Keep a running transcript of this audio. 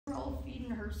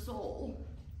her soul.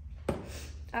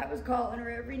 I was calling her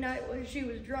every night when she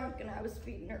was drunk and I was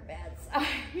feeding her bad side.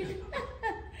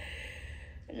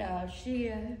 No,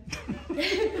 she,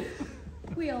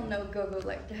 we all know Gogo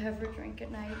liked to have her drink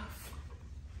at night.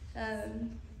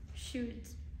 She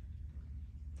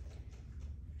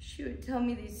would tell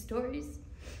me these stories.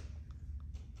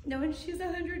 Knowing she's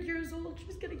 100 years old,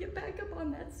 she's gonna get back up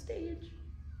on that stage.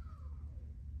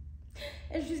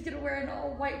 And she's gonna wear an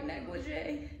all-white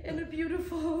negligee and a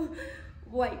beautiful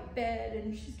white bed,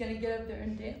 and she's gonna get up there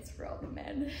and dance for all the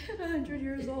men at 100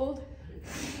 years old.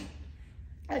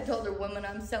 I told her, woman,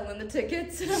 I'm selling the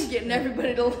tickets and I'm getting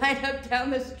everybody to line up down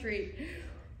the street.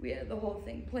 We had the whole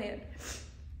thing planned.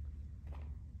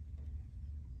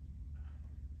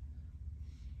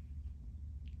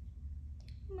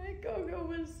 My Gogo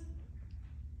was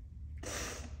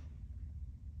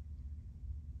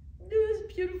the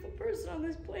most beautiful person on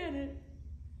this planet.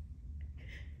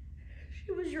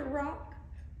 She was your rock.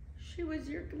 She was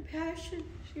your compassion.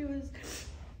 She was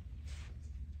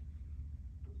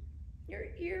your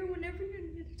ear whenever you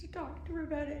needed to talk to her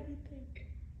about anything.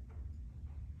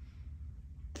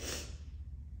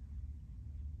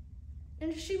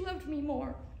 And she loved me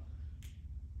more.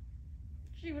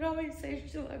 She would always say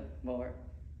she loved me more.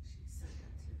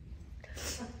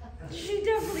 She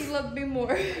definitely loved me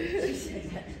more.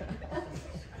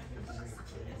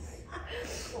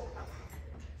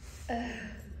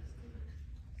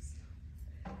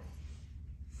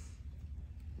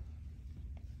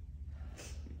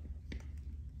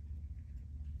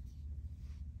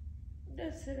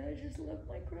 That's it, I just love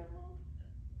my grandma.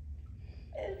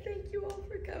 And thank you all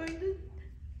for coming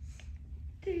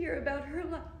to hear about her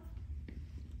life.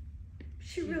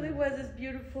 She really was as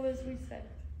beautiful as we said.